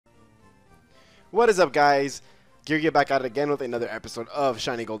What is up, guys? Gear back at it again with another episode of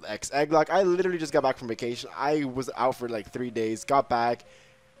Shiny Gold X Egglocke. I literally just got back from vacation. I was out for like 3 days, got back,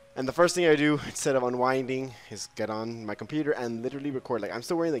 and the first thing I do instead of unwinding is get on my computer and literally record. Like, I'm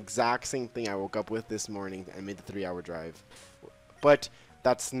still wearing the exact same thing I woke up with this morning and made the 3-hour drive. But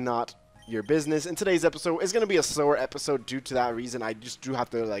that's not your business. In today's episode, it's going to be a slower episode due to that reason. I just do have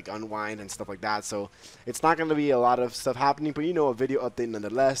to like unwind and stuff like that. So it's not going to be a lot of stuff happening, but you know, a video update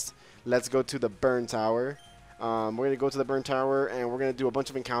nonetheless. Let's go to the Burn Tower. We're going to go to the Burn Tower, and we're going to do a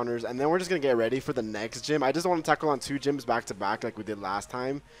bunch of encounters, and then we're just going to get ready for the next gym. I just don't want to tackle on 2 gyms back to back like we did last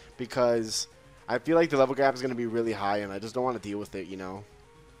time, because I feel like the level gap is going to be really high, and I just don't want to deal with it, you know.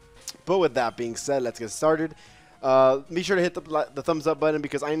 But with that being said, let's get started. Be sure to hit the thumbs up button,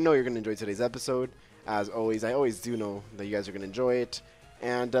 because I know you're going to enjoy today's episode. As always, I always do know that you guys are going to enjoy it.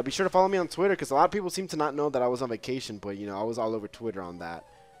 And be sure to follow me on Twitter, because a lot of people seem to not know that I was on vacation, but, you know, I was all over Twitter on that.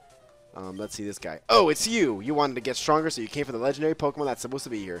 Let's see this guy. Oh, it's you! You wanted to get stronger, so you came for the legendary Pokemon that's supposed to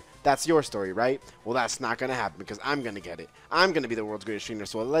be here. That's your story, right? Well, that's not gonna happen, because I'm gonna get it. I'm gonna be the world's greatest trainer,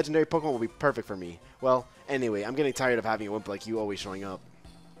 so a legendary Pokemon will be perfect for me. Well, anyway, I'm getting tired of having a wimp like you always showing up.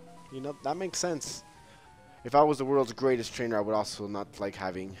 You know, that makes sense. If I was the world's greatest trainer, I would also not like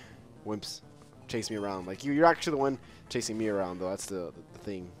having wimps chase me around. Like, you're actually the one chasing me around, though. That's the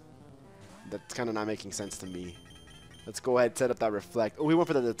thing. That's kind of not making sense to me. Let's go ahead and set up that reflect. Oh, we went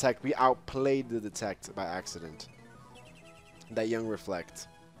for the detect. We outplayed the detect by accident. That young reflect.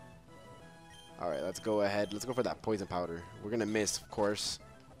 Alright, let's go ahead. Let's go for that poison powder. We're going to miss, of course.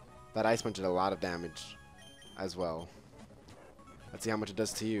 That ice punch did a lot of damage as well. Let's see how much it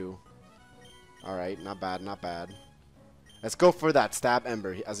does to you. Alright, not bad, not bad. Let's go for that stab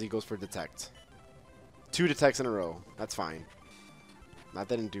ember as he goes for detect. 2 detects in a row. That's fine. That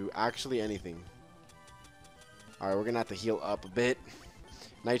didn't do actually anything. Alright, we're going to have to heal up a bit.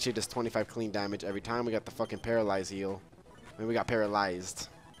 Nightshade does 25 clean damage every time. We got the fucking paralyze heal. And we got paralyzed.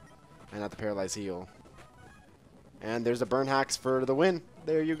 And not the paralyze heal. And there's the burn hacks for the win.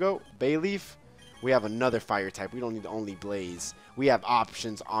 There you go. Bayleaf. We have another fire type. We don't need only blaze. We have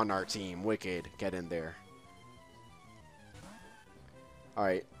options on our team. Wicked. Get in there.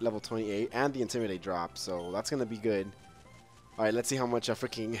 Alright, level 28. And the intimidate drop. So that's going to be good. Alright, let's see how much a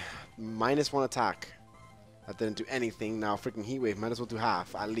freaking -1 attack. That didn't do anything. Now freaking heat wave. Might as well do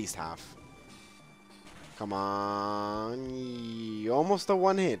half. At least half. Come on. Almost a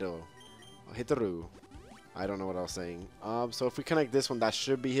one hit. Oh. Hit the roo. I don't know what I was saying. So if we connect this one, that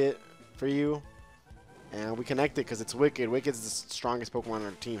should be hit for you. And we connect it because it's Wicked. Wicked's the strongest Pokemon on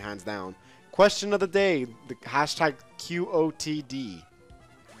our team, hands down. Question of the day. The hashtag QOTD.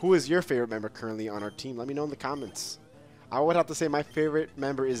 Who is your favorite member currently on our team? Let me know in the comments. I would have to say my favorite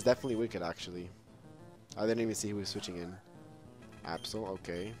member is definitely Wicked, actually. I didn't even see who was switching in. Absol,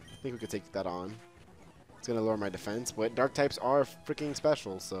 okay. I think we could take that on. It's going to lower my defense, but dark types are freaking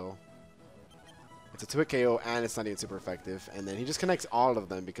special, so. It's a 2-hit KO, and it's not even super effective. And then he just connects all of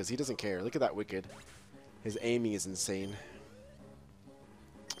them because he doesn't care. Look at that Wicked. His aiming is insane.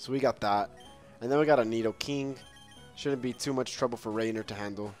 So we got that. And then we got a Nidoking. Shouldn't be too much trouble for Rainer to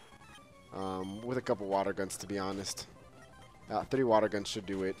handle. With a couple water guns, to be honest. 3 water guns should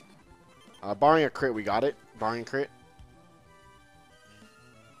do it. Barring a crit, we got it. Barring crit.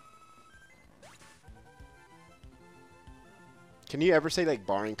 Can you ever say, like,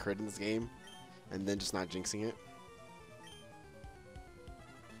 barring crit in this game? And then just not jinxing it?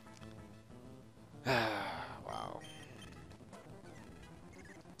 Wow.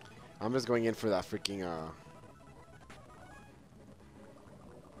 I'm just going in for that freaking,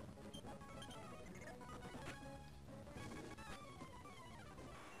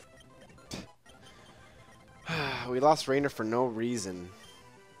 we lost Rainer for no reason.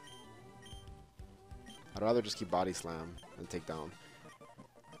 I'd rather just keep Body Slam and take down.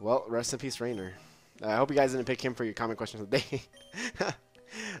 Well, rest in peace, Rainer. I hope you guys didn't pick him for your comment question of the day.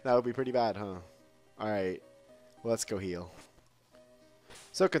 That would be pretty bad, huh? Alright, well, let's go heal.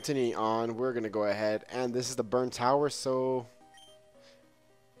 So continuing on, we're going to go ahead, and this is the Burn Tower, so.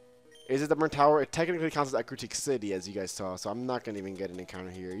 Is it the Burn Tower? It technically counts as Ecruteak City, as you guys saw, so I'm not going to even get an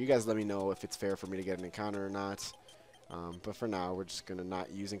encounter here. You guys let me know if it's fair for me to get an encounter or not. But for now, we're just going to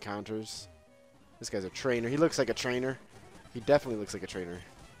not use encounters. This guy's a trainer. He looks like a trainer. He definitely looks like a trainer.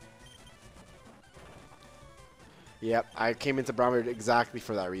 Yep, I came into Brownbeard exactly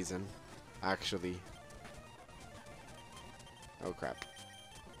for that reason, actually. Oh, crap.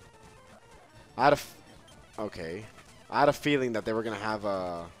 I had a feeling that they were going to have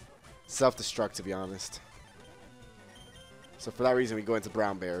a self-destruct, to be honest. So for that reason, we go into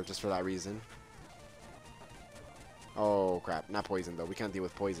Brown Bear, just for that reason. Oh, crap. Not poison, though. We can't deal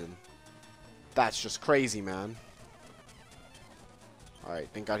with poison. That's just crazy, man. Alright,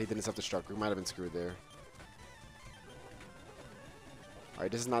 thank God he didn't self-destruct. We might have been screwed there.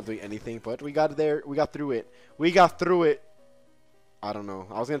 Alright, this is not doing anything, but we got there. We got through it. We got through it. I don't know.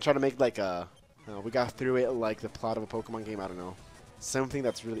 I was going to try to make like a... we got through it like the plot of a Pokemon game. I don't know. Something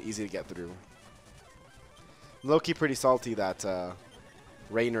that's really easy to get through. Low-key pretty salty that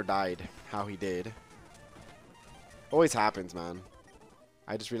Rainer died how he did. Always happens, man.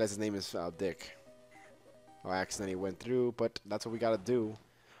 I just realized his name is Dick. Oh, I accidentally went through, but that's what we gotta do.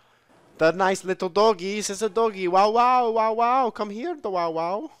 The nice little doggy says a doggy. Wow, wow, wow, wow. Come here, the wow,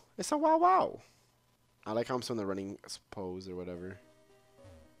 wow. It's a wow, wow. I like how I'm still in the running pose or whatever.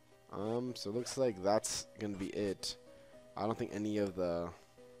 So it looks like that's gonna be it. I don't think any of the...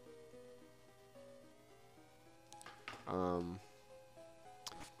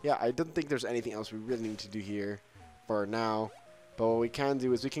 yeah, I don't think there's anything else we really need to do here for now. But what we can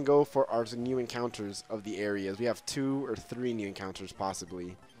do is we can go for our new encounters of the areas. We have 2 or 3 new encounters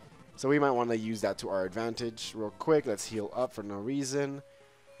possibly. So we might want to use that to our advantage real quick. Let's heal up for no reason.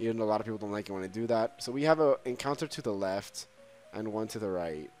 Even though a lot of people don't like it when I do that. So we have an encounter to the left and one to the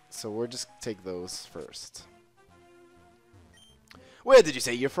right. So we'll just take those first. Where did you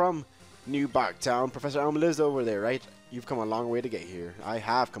say you're from? New Barktown. Professor Elm lives over there, right? You've come a long way to get here. I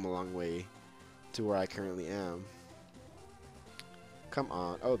have come a long way to where I currently am. Come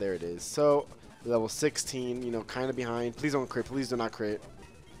on. Oh, there it is. So, level 16, you know, kind of behind. Please don't crit. Please do not crit.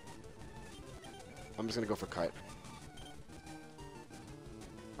 I'm just going to go for cut.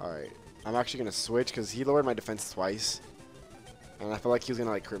 Alright. I'm actually going to switch because he lowered my defense twice. And I feel like he was going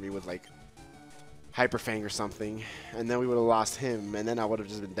to, like, crit me with, like, Hyper Fang or something. And then we would have lost him. And then I would have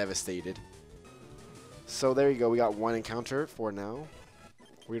just been devastated. So, there you go. We got 1 encounter for now.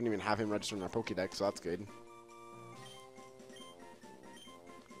 We didn't even have him registered in our Pokédex, so that's good.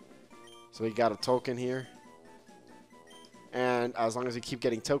 So we got a token here. And as long as we keep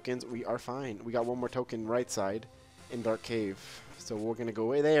getting tokens, we are fine. We got 1 more token right side in Dark Cave. So we're going to go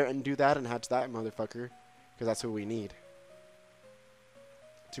away there and do that and hatch that motherfucker. Because that's what we need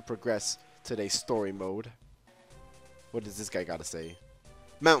to progress today's story mode. What does this guy got to say?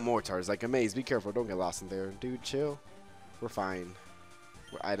 Mount Mortar is like a maze. Be careful. Don't get lost in there. Dude, chill. We're fine.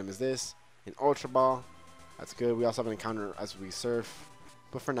 What item is this? An Ultra Ball. That's good. We also have an encounter as we surf.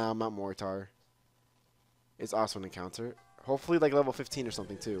 But for now, Mount Mortar is also an encounter. Hopefully like level 15 or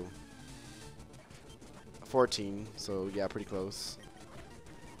something too. 14, so yeah, pretty close.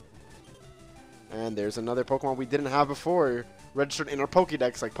 And there's another Pokemon we didn't have before, registered in our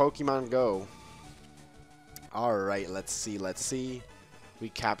Pokédex like Pokemon Go. Alright, let's see, let's see. We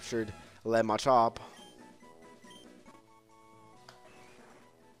captured Lemachop.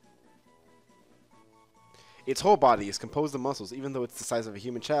 Its whole body is composed of muscles. Even though it's the size of a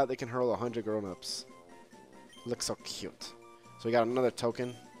human child, it can hurl 100 grown-ups. Looks so cute. So we got another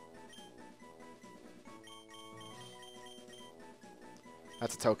token.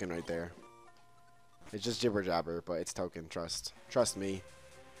 That's a token right there. It's just jibber jabber, but it's token. Trust me.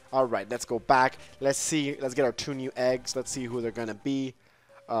 Alright, let's go back. Let's see. Let's get our 2 new eggs. Let's see who they're going to be.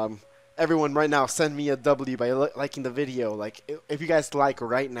 Everyone right now, send me a W by liking the video. Like, if you guys like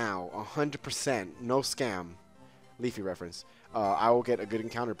right now, 100%, no scam, Leafy reference, I will get a good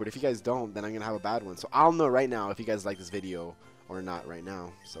encounter. But if you guys don't, then I'm going to have a bad one. So I'll know right now if you guys like this video or not right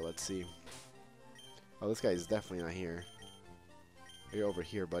now. So let's see. Oh, this guy is definitely not here. You're over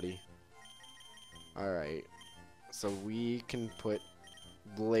here, buddy. Alright. So we can put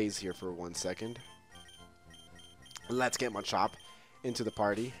Blaze here for 1 second. Let's get Machop into the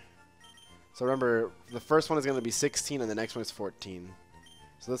party. So remember, the first one is going to be 16 and the next one is 14.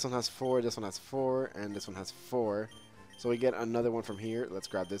 So this one has 4, this one has 4, and this one has 4. So we get another one from here. Let's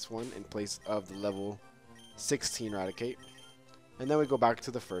grab this one in place of the level 16 Raticate. And then we go back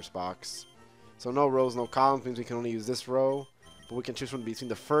to the first box. So no rows, no columns means we can only use this row. But we can choose one between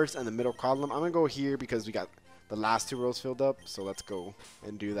the first and the middle column. I'm going to go here because we got the last 2 rows filled up. So let's go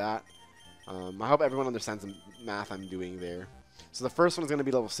and do that. I hope everyone understands the math I'm doing there. So the first one is going to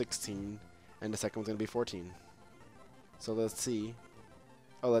be level 16. And the second one's going to be 14. So let's see.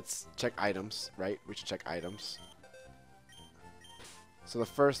 Oh, let's check items, right? We should check items. So the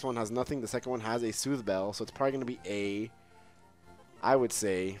first one has nothing. The second one has a Soothe Bell. So it's probably going to be a... I would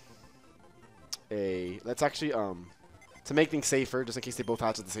say... a... Let's actually, to make things safer, just in case they both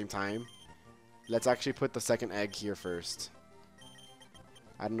hatch at the same time, let's actually put the second egg here first.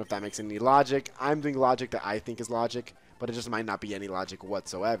 I don't know if that makes any logic. I'm doing logic that I think is logic, but it just might not be any logic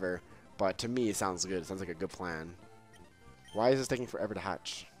whatsoever. But to me, it sounds good. It sounds like a good plan. Why is this taking forever to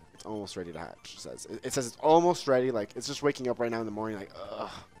hatch? It's almost ready to hatch. It says it's almost ready. Like, it's just waking up right now in the morning. Like,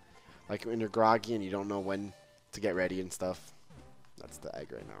 ugh. Like when you're groggy and you don't know when to get ready and stuff. That's the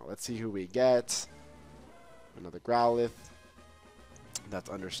egg right now. Let's see who we get. Another Growlithe. That's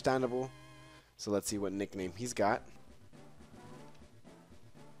understandable. So let's see what nickname he's got.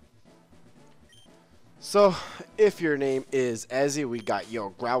 So, if your name is Ezzy, we got yo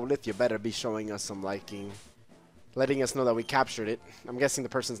Growlithe. You better be showing us some liking. Letting us know that we captured it. I'm guessing the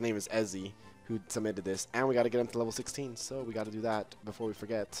person's name is Ezzy who submitted this. And we got to get him to level 16. So, we got to do that before we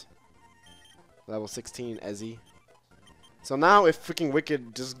forget. Level 16, Ezzy. So now, if freaking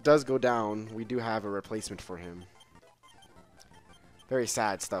Wicked just does go down, we do have a replacement for him. Very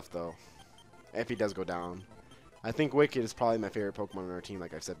sad stuff, though. If he does go down. I think Wicked is probably my favorite Pokemon on our team,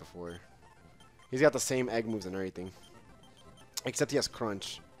 like I've said before. He's got the same egg moves and everything. Except he has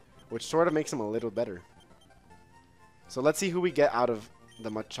Crunch, which sort of makes him a little better. So let's see who we get out of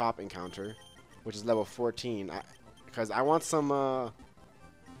the Machop encounter, which is level 14. Because I want some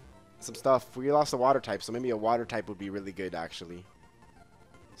stuff. We lost a water type, so maybe a water type would be really good, actually.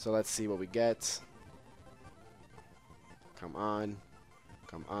 So let's see what we get. Come on.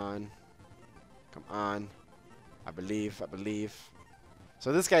 Come on. Come on. I believe. I believe.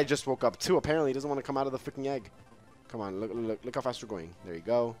 So this guy just woke up too. Apparently he doesn't want to come out of the freaking egg. Come on. Look how fast we're going. There you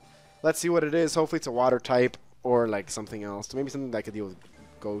go. Let's see what it is. Hopefully it's a water type or like something else. Maybe something that could deal with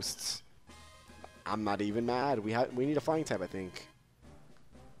ghosts. I'm not even mad. We need a flying type, I think.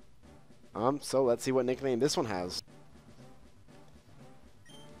 So let's see what nickname this one has.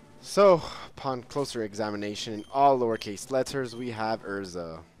 So, upon closer examination in all lowercase letters, we have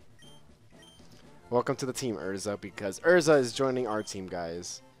Urza. Welcome to the team, Urza, because Urza is joining our team,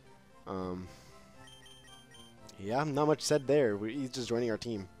 guys. Yeah, not much said there. He's just joining our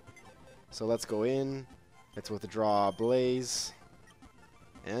team. So let's go in. Let's withdraw Blaze.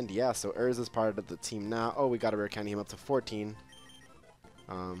 And yeah, so Urza's part of the team now. Oh, we got to rare candy him up to 14.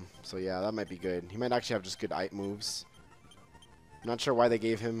 So yeah, that might be good. He might actually have just good item moves. I'm not sure why they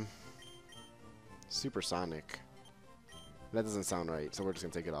gave him Supersonic. That doesn't sound right, so we're just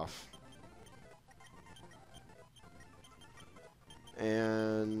going to take it off.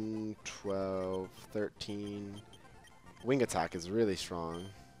 And 12, 13. Wing attack is really strong.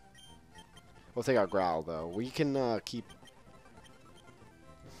 We'll take out Growl, though. We can keep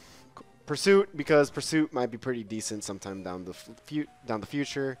Pursuit, because Pursuit might be pretty decent sometime down the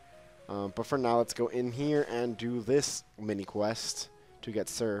future. But for now, let's go in here and do this mini quest to get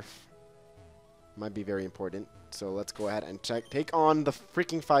Surf. Might be very important. So let's go ahead and take on the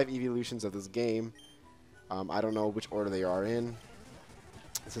freaking 5 evolutions of this game. I don't know which order they are in.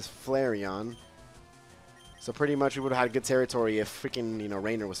 This is Flareon. So pretty much we would have had good territory if freaking,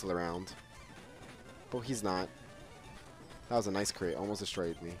 Rainer was still around. But he's not. That was a nice crit. Almost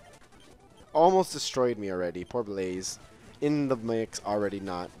destroyed me. Almost destroyed me already. Poor Blaze. In the mix, already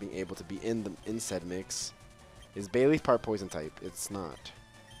not being able to be in the said mix. Is Bailey part poison type? It's not.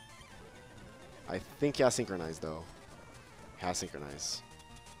 I think he has synchronized though. Has synchronized.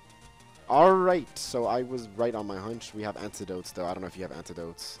 Alright, so I was right on my hunch. We have antidotes though. I don't know if you have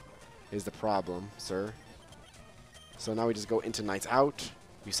antidotes. Is the problem, sir. So now we just go into Nights Out.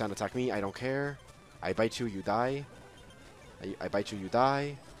 You sound attack me, I don't care. I bite you, you die. I bite you, you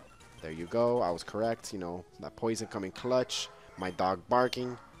die. There you go. I was correct. That poison coming clutch. My dog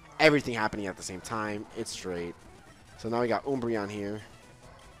barking. Everything happening at the same time. It's straight. So now we got Umbreon here.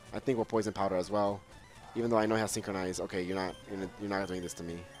 I think we'll poison powder as well. Even though I know he has synchronized. Okay, you're not doing this to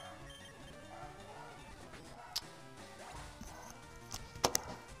me.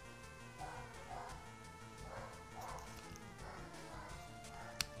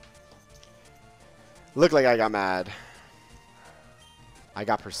 Looked like I got mad. I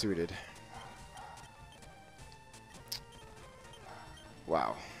got pursued.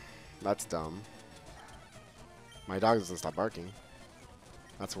 Wow. That's dumb. My dog doesn't stop barking.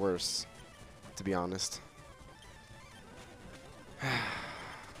 That's worse, to be honest.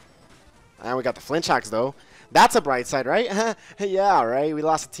 And we got the flinch hacks, though. That's a bright side, right? Yeah, right? We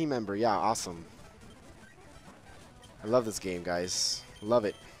lost a team member. Yeah, awesome. I love this game, guys. Love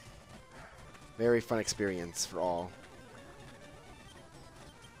it. Very fun experience for all.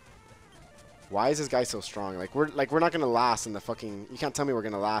 Why is this guy so strong? We're not gonna last in the fucking. You can't tell me we're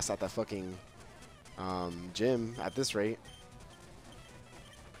gonna last at the fucking gym at this rate.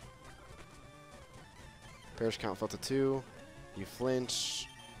 Perish count fell to 2. You flinch.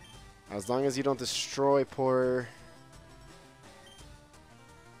 As long as you don't destroy poor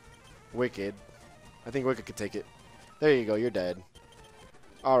Wicked. I think Wicked could take it. There you go. You're dead.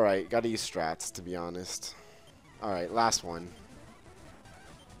 Alright. Gotta use strats, to be honest. Alright. Last one.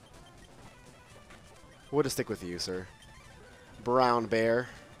 We'll just stick with you, sir. Brown Bear.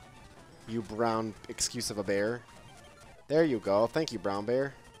 You brown excuse of a bear. There you go. Thank you, brown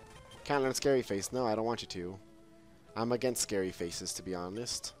bear. Can't learn scary face. No, I don't want you to. I'm against scary faces, to be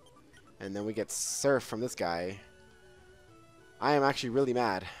honest. And then we get surf from this guy. I am actually really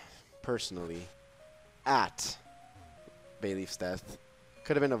mad, personally, at Bayleaf's death.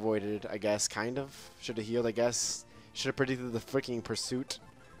 Could have been avoided, I guess, kind of. Should have healed, I guess. Should have predicted the freaking pursuit.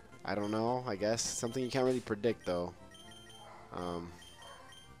 I don't know, I guess. Something you can't really predict, though. I'm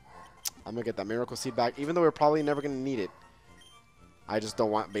going to get that miracle seed back, even though we're probably never going to need it. I just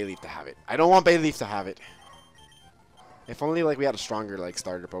don't want Bayleaf to have it. I don't want Bayleaf to have it. If only like we had a stronger like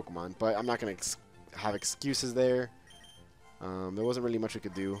starter Pokemon, but I'm not going to have excuses there. There wasn't really much we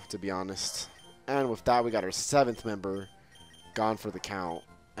could do, to be honest. And with that, we got our 7th member gone for the count.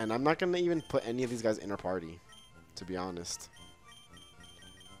 And I'm not going to even put any of these guys in our party, to be honest.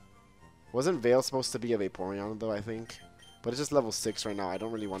 Wasn't Veil supposed to be a Vaporeon, though, I think? But it's just level 6 right now. I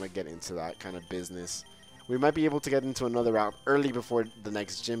don't really want to get into that kind of business. We might be able to get into another route early before the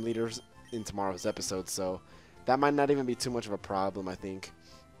next gym leaders in tomorrow's episode, so that might not even be too much of a problem, I think.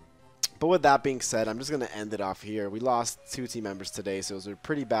 But with that being said, I'm just going to end it off here. We lost 2 team members today, so it was a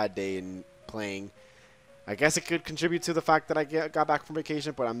pretty bad day in playing. I guess it could contribute to the fact that I got back from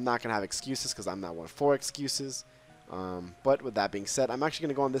vacation, but I'm not going to have excuses because I'm not one for excuses. But with that being said, I'm actually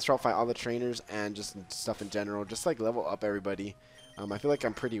going to go on this route, fight all the trainers and just stuff in general, just like level up everybody. I feel like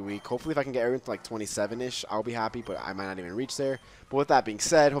I'm pretty weak. Hopefully if I can get everything to like 27-ish, I'll be happy, but I might not even reach there. But with that being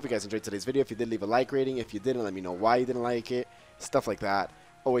said, hope you guys enjoyed today's video. If you did, leave a like rating. If you didn't, let me know why you didn't like it. Stuff like that.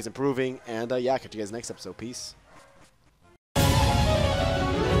 Always improving. And yeah, catch you guys next episode. Peace.